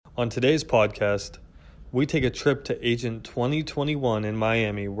On today's podcast, we take a trip to Agent 2021 in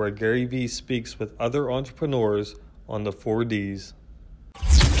Miami, where Gary Vee speaks with other entrepreneurs on the 4D's.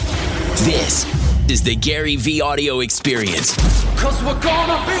 This is the Gary Vee audio experience. 'Cause we're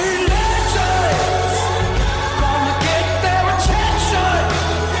gonna be legends. Gonna get their attention.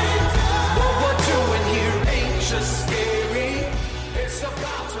 What we're doing here ain't just scary. It's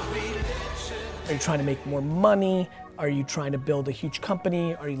about to be legends. Are you trying to make more money? Are you trying to build a huge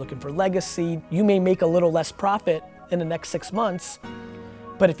company? Are you looking for legacy? You may make a little less profit in the next 6 months,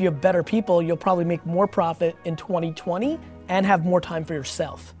 but if you have better people, you'll probably make more profit in 2020 and have more time for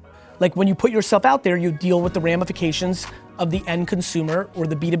yourself. Like when you put yourself out there, you deal with the ramifications of the end consumer or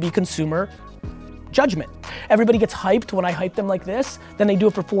the B2B consumer judgment. Everybody gets hyped when I hype them like this, then they do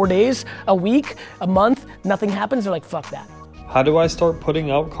it for 4 days, a week, a month, nothing happens, they're like, fuck that. How do I start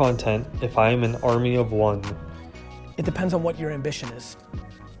putting out content if I am an army of one? It depends on what your ambition is,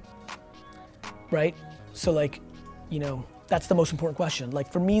 right? So like, that's the most important question.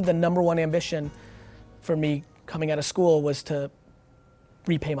 Like for me, the number one ambition for me coming out of school was to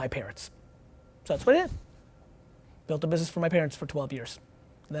repay my parents. So that's what I did. Built a business for my parents for 12 years.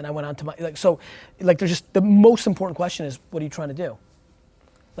 And then I went on to there's just, the most important question is, what are you trying to do?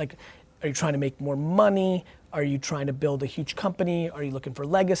 Like, are you trying to make more money? Are you trying to build a huge company? Are you looking for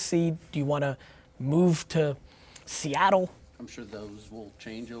legacy? Do you want to move to Seattle? I'm sure those will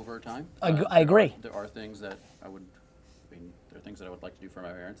change over time. I agree. There are things that there are things that I would like to do for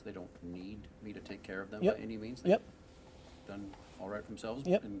my parents. They don't need me to take care of them by any means. They've done all right for themselves,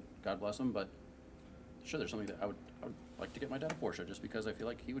 and God bless them. But sure, there's something that I would like to get my dad a Porsche, just because I feel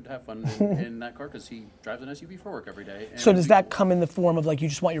like he would have fun in that car, because he drives an SUV for work every day. So does that come in the form of like, you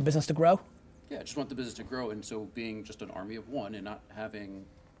just want your business to grow? Yeah, I just want the business to grow, and so being just an army of one and not having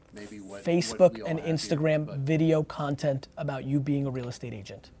maybe what Facebook what we all and have here, Instagram but video content about you being a real estate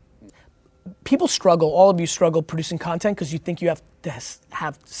agent. People struggle, all of you struggle producing content because you think you have to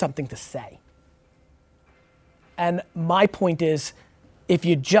have something to say. And my point is, if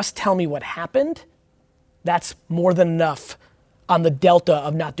you just tell me what happened, that's more than enough on the delta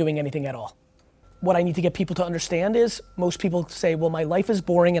of not doing anything at all. What I need to get people to understand is, most people say, well, my life is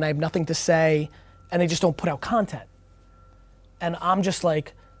boring and I have nothing to say, and they just don't put out content. And I'm just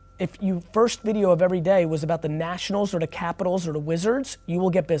like, if your first video of every day was about the Nationals or the Capitals or the Wizards, you will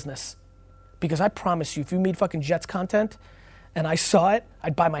get business. Because I promise you, if you made fucking Jets content and I saw it,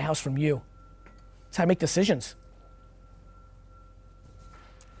 I'd buy my house from you. That's how I make decisions.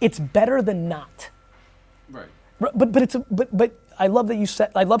 It's better than not. right. But I love that you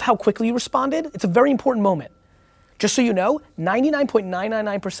said, I love how quickly you responded. It's a very important moment. Just so you know,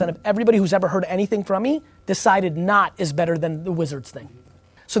 99.999% of everybody who's ever heard anything from me decided not is better than the Wizards thing.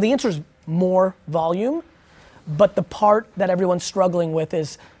 So the answer is more volume, but the part that everyone's struggling with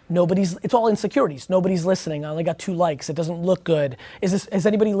is it's all insecurities. Nobody's listening. I only got 2 likes. It doesn't look good. Is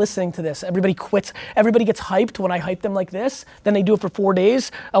anybody listening to this? Everybody quits. Everybody gets hyped when I hype them like this. Then they do it for 4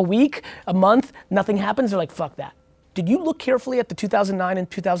 days, a week, a month. Nothing happens. They're like, fuck that. Did you look carefully at the 2009 and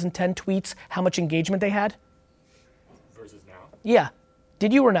 2010 tweets, how much engagement they had? Versus now? Yeah.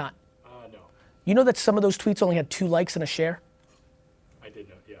 Did you or not? No. You know that some of those tweets only had 2 likes and a share? I did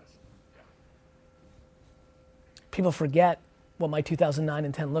know, yes. People forget what my 2009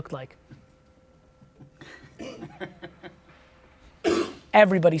 and 10 looked like.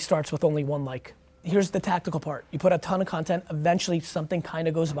 Everybody starts with only 1 like. Here's the tactical part. You put a ton of content, eventually something kind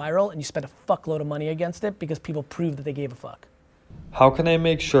of goes viral, and you spend a fuckload of money against it because people prove that they gave a fuck. How can I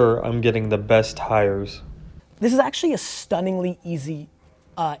make sure I'm getting the best hires? This is actually a stunningly easy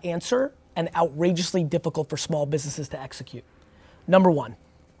answer and outrageously difficult for small businesses to execute. Number 1,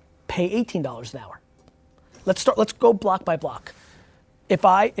 pay $18 an hour. Let's go block by block. If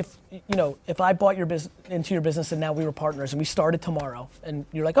I bought into your business and now we were partners and we started tomorrow and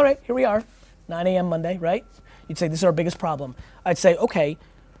you're like, all right, here we are, 9 a.m. Monday, right? You'd say, this is our biggest problem. I'd say, okay,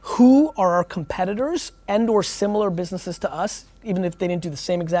 who are our competitors and or similar businesses to us, even if they didn't do the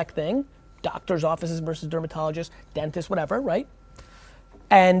same exact thing? Doctors' offices versus dermatologists, dentists, whatever, right?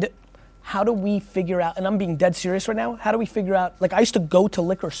 And how do we figure out, and I'm being dead serious right now, how do we figure out, like I used to go to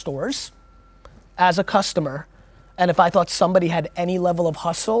liquor stores as a customer, and if I thought somebody had any level of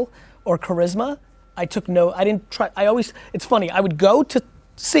hustle or charisma, it's funny, I would go to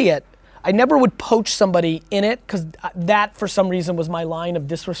see it, I never would poach somebody in it, because that for some reason was my line of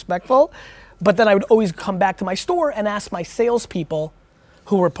disrespectful, but then I would always come back to my store and ask my salespeople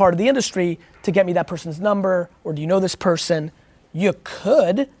who were part of the industry to get me that person's number, or do you know this person? You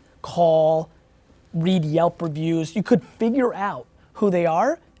could call, read Yelp reviews, you could figure out who they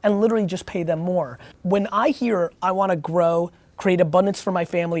are and literally just pay them more. When I hear I want to grow create abundance for my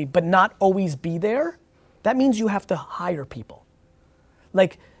family, but not always be there, that means you have to hire people.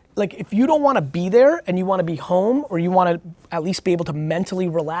 Like if you don't want to be there and you want to be home, or you want to at least be able to mentally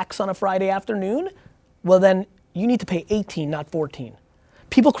relax on a Friday afternoon, well then you need to pay 18, not 14.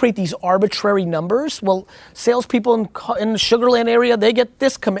 People create these arbitrary numbers. Well, salespeople in the Sugarland area, they get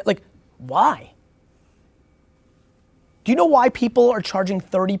this commit. Like, why? Do you know why people are charging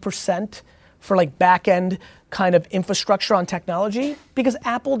 30% for like back end kind of infrastructure on technology? Because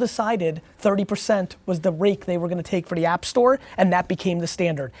Apple decided 30% was the rake they were going to take for the App Store, and that became the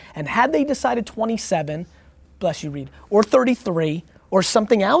standard. And had they decided 27, bless you, Reed, or 33, or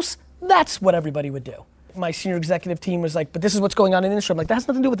something else, that's what everybody would do. My senior executive team was like, but this is what's going on in the industry. I'm like, that has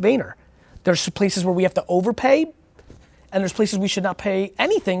nothing to do with Vayner. There's places where we have to overpay, and there's places we should not pay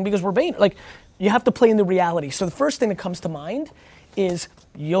anything because we're Vayner. Like, you have to play in the reality. So the first thing that comes to mind is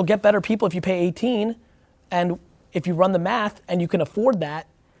you'll get better people if you pay 18, and if you run the math and you can afford that,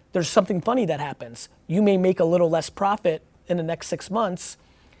 there's something funny that happens. You may make a little less profit in the next 6 months,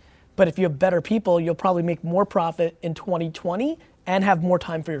 but if you have better people, you'll probably make more profit in 2020 and have more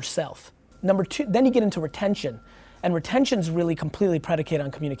time for yourself. Number two, then you get into retention, and retention's really completely predicated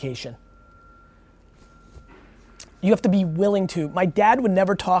on communication. You have to be willing to. My dad would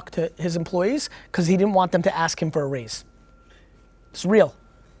never talk to his employees because he didn't want them to ask him for a raise. It's real.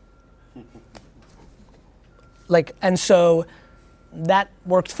 Like, and so that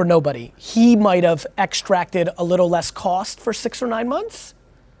worked for nobody. He might have extracted a little less cost for 6 or 9 months,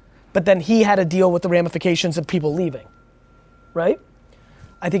 but then he had to deal with the ramifications of people leaving, right?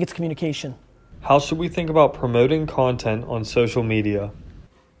 I think it's communication. How should we think about promoting content on social media?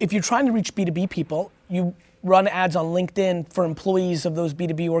 If you're trying to reach B2B people, you run ads on LinkedIn for employees of those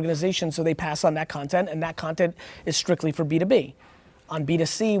B2B organizations so they pass on that content, and that content is strictly for B2B. On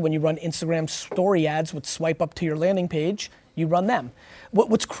B2C, when you run Instagram story ads with swipe up to your landing page, you run them.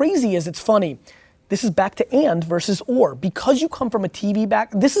 What's crazy is, it's funny, this is back to and versus or. Because you come from a TV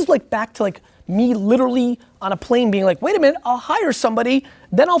back, this is like back to like me literally on a plane being like, wait a minute, I'll hire somebody,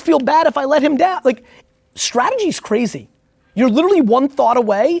 then I'll feel bad if I let him down. Like, strategy's crazy. You're literally one thought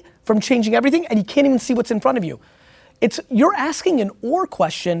away from changing everything, and you can't even see what's in front of you. You're asking an or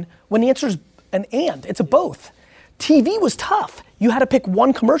question when the answer's an and. It's a both. TV was tough. You had to pick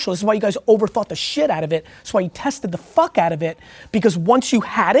one commercial. This is why you guys overthought the shit out of it. That's why you tested the fuck out of it, because once you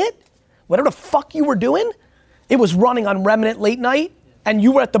had it, whatever the fuck you were doing, it was running on remnant late night, and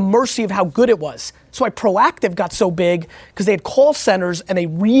you were at the mercy of how good it was. That's why Proactive got so big, because they had call centers and they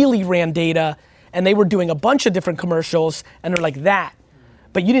really ran data, and they were doing a bunch of different commercials, and they're like that.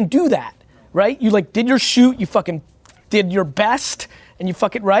 But you didn't do that, right? You like did your shoot, you fucking did your best, and you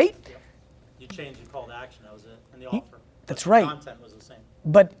fucking, right? You changed your call to action, that was it, and the offer. That's The right. content was the same.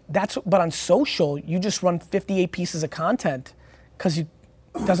 But on social, you just run 58 pieces of content because it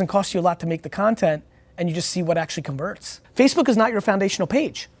doesn't cost you a lot to make the content, and you just see what actually converts. Facebook is not your foundational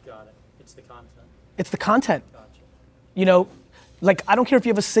page. Got it. It's the content. It's the content. Gotcha. You know, like, I don't care if you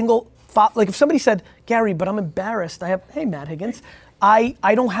have a single, like if somebody said, Gary, but I'm embarrassed. Hey, Matt Higgins, I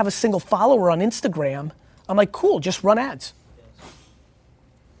don't have a single follower on Instagram. I'm like, cool, just run ads.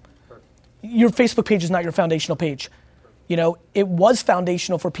 Perfect. Your Facebook page is not your foundational page. You know, it was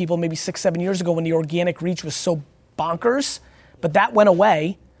foundational for people maybe 6-7 years ago when the organic reach was so bonkers, but that went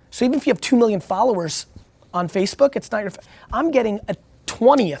away. So even if you have 2 million followers on Facebook, it's not your, I'm getting a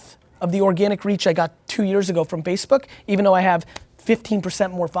 20th of the organic reach I got 2 years ago from Facebook, even though I have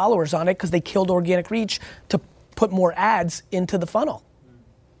 15% more followers on it because they killed organic reach to put more ads into the funnel.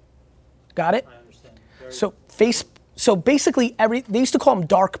 Got it? I understand. So basically they used to call them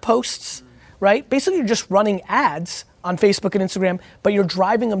dark posts, right? Basically you're just running ads on Facebook and Instagram, but you're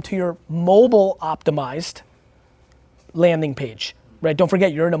driving them to your mobile optimized landing page, right? Don't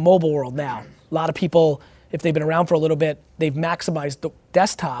forget, you're in a mobile world now. A lot of people, if they've been around for a little bit, they've maximized the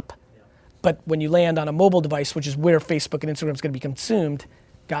desktop, but when you land on a mobile device, which is where Facebook and Instagram is going to be consumed,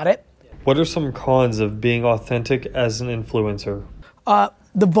 got it? What are some cons of being authentic as an influencer?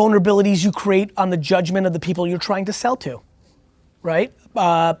 The vulnerabilities you create on the judgment of the people you're trying to sell to, right?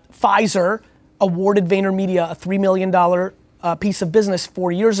 Pfizer awarded VaynerMedia a $3 million piece of business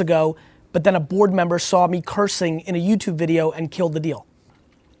 4 years ago, but then a board member saw me cursing in a YouTube video and killed the deal.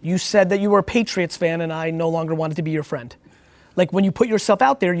 You said that you were a Patriots fan and I no longer wanted to be your friend. Like, when you put yourself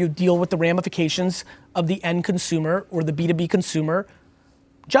out there, you deal with the ramifications of the end consumer or the B2B consumer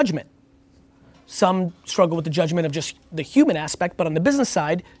judgment. Some struggle with the judgment of just the human aspect, but on the business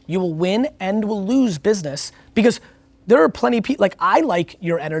side, you will win and will lose business because there are plenty of people, like, I like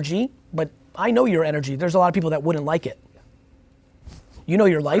your energy, but I know your energy. There's a lot of people that wouldn't like it. You know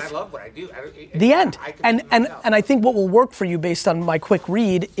your life. I love what I do. The end. I can And be and myself. and I think what will work for you based on my quick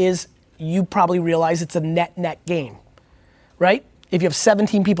read is you probably realize it's a net game, right? If you have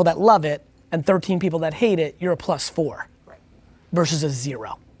 17 people that love it and 13 people that hate it, you're a +4 versus a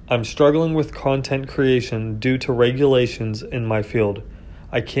 0. I'm struggling with content creation due to regulations in my field.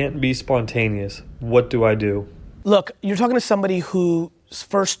 I can't be spontaneous. What do I do? Look, you're talking to somebody whose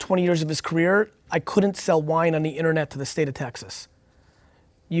first 20 years of his career, I couldn't sell wine on the internet to the state of Texas.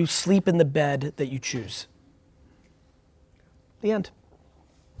 You sleep in the bed that you choose. The end.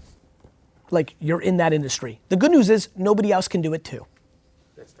 Like, you're in that industry. The good news is nobody else can do it too.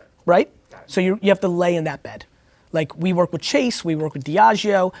 That's fair. Right? So you have to lay in that bed. Like, we work with Chase, we work with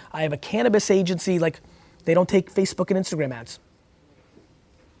Diageo, I have a cannabis agency, like, they don't take Facebook and Instagram ads.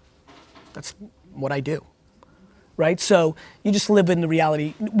 That's what I do, right? So you just live in the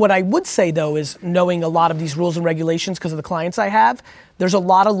reality. What I would say though is knowing a lot of these rules and regulations because of the clients I have, there's a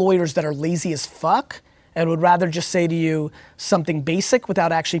lot of lawyers that are lazy as fuck and would rather just say to you something basic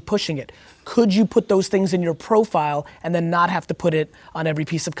without actually pushing it. Could you put those things in your profile and then not have to put it on every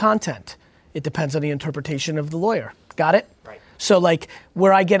piece of content? It depends on the interpretation of the lawyer. Got it? Right. So like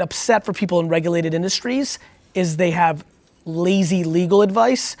where I get upset for people in regulated industries is they have lazy legal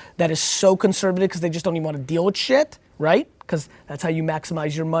advice that is so conservative because they just don't even want to deal with shit, right? Because that's how you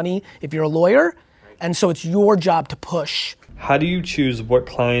maximize your money if you're a lawyer. Right. And so it's your job to push. How do you choose what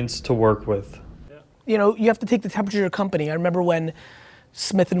clients to work with? You know, you have to take the temperature of your company. I remember when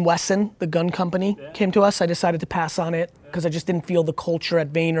Smith & Wesson, the gun company, came to us, I decided to pass on it because I just didn't feel the culture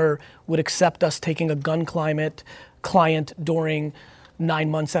at Vayner would accept us taking a gun client during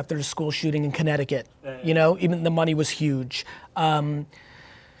 9 months after the school shooting in Connecticut. You know, even the money was huge.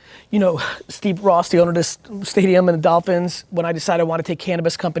 You know, Steve Ross, the owner of this stadium and the Dolphins, when I decided I want to take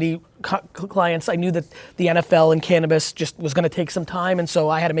cannabis company clients, I knew that the NFL and cannabis just was going to take some time, and so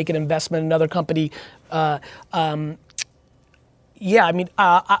I had to make an investment in another company. Yeah, I mean,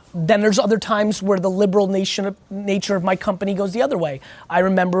 then there's other times where the liberal nature of my company goes the other way. I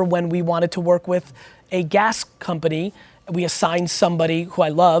remember when we wanted to work with a gas company, we assigned somebody who I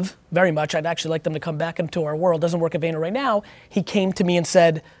love very much. I'd actually like them to come back into our world. Doesn't work at Vayner right now. He came to me and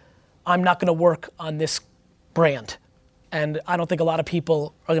said, I'm not gonna work on this brand. And I don't think a lot of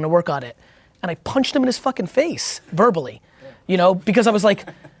people are gonna work on it. And I punched him in his fucking face, verbally. You know, because I was like,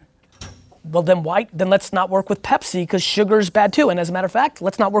 well then why, then let's not work with Pepsi because sugar's bad too. And as a matter of fact,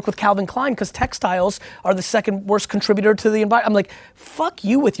 let's not work with Calvin Klein because textiles are the second worst contributor to the environment. I'm like, fuck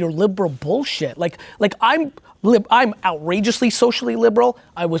you with your liberal bullshit. Like I'm outrageously socially liberal.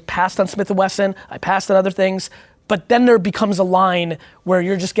 I was passed on Smith & Wesson, I passed on other things, but then there becomes a line where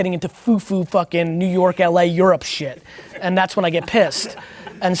you're just getting into foo-foo fucking New York, LA, Europe shit. And that's when I get pissed.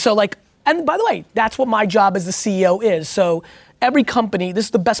 And so like, and by the way, that's what my job as the CEO is. So every company, this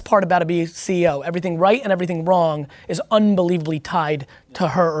is the best part about it being a CEO, everything right and everything wrong is unbelievably tied to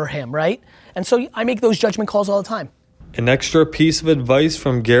her or him, right? And so I make those judgment calls all the time. An extra piece of advice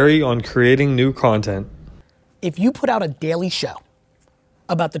from Gary on creating new content. If you put out a daily show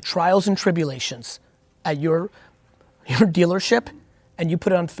about the trials and tribulations at your dealership and you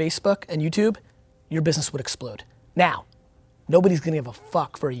put it on Facebook and YouTube, your business would explode. Now, nobody's gonna give a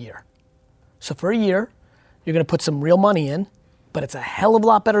fuck for a year. So for a year, you're gonna put some real money in, but it's a hell of a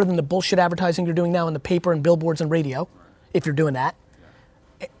lot better than the bullshit advertising you're doing now in the paper and billboards and radio, if you're doing that,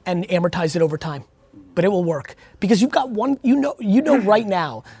 and amortize it over time. But it will work because you've got one, you know right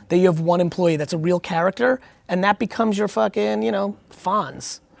now that you have one employee that's a real character and that becomes your fucking,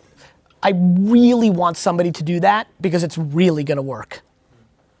 Fonz. I really want somebody to do that because it's really gonna work.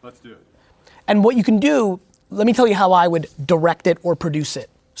 Let's do it. And what you can do, let me tell you how I would direct it or produce it.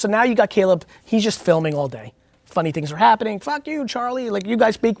 So now you got Caleb, he's just filming all day. Funny things are happening, fuck you, Charlie, like you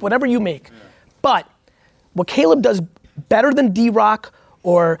guys make whatever you make. Yeah. But what Caleb does better than D-Rock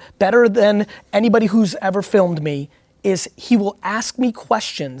or better than anybody who's ever filmed me is he will ask me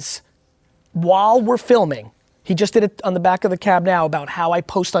questions while we're filming. He just did it on the back of the cab now about how I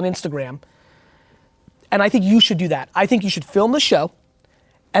post on Instagram. And I think you should do that. I think you should film the show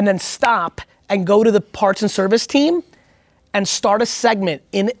and then stop and go to the parts and service team and start a segment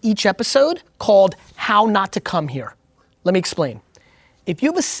in each episode called How Not to Come Here. Let me explain. If you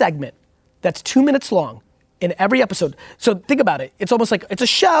have a segment that's 2 minutes long in every episode, so think about it, it's almost like it's a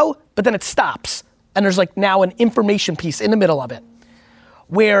show, but then it stops. And there's like now an information piece in the middle of it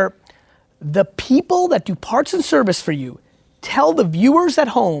where the people that do parts and service for you tell the viewers at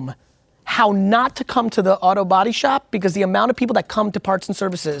home how not to come to the auto body shop because the amount of people that come to parts and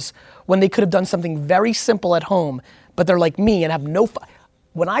services when they could have done something very simple at home, but they're like me and have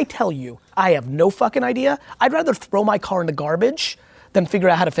when I tell you I have no fucking idea, I'd rather throw my car in the garbage then figure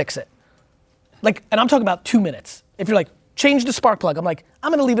out how to fix it. Like, and I'm talking about 2 minutes. If you're like, change the spark plug, I'm like,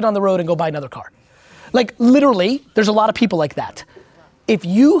 I'm gonna leave it on the road and go buy another car. Like, literally, there's a lot of people like that. If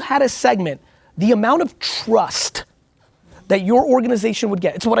you had a segment, the amount of trust that your organization would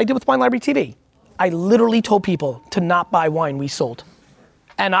get, it's what I did with Wine Library TV. I literally told people to not buy wine we sold.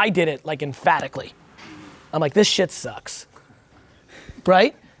 And I did it like emphatically. I'm like, this shit sucks,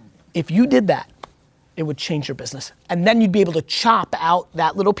 right? If you did that, it would change your business. And then you'd be able to chop out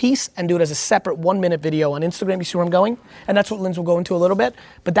that little piece and do it as a separate 1 minute video on Instagram. You see where I'm going? And that's what Linz will go into a little bit,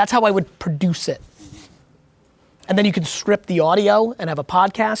 but that's how I would produce it. And then you can script the audio and have a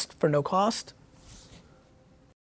podcast for no cost.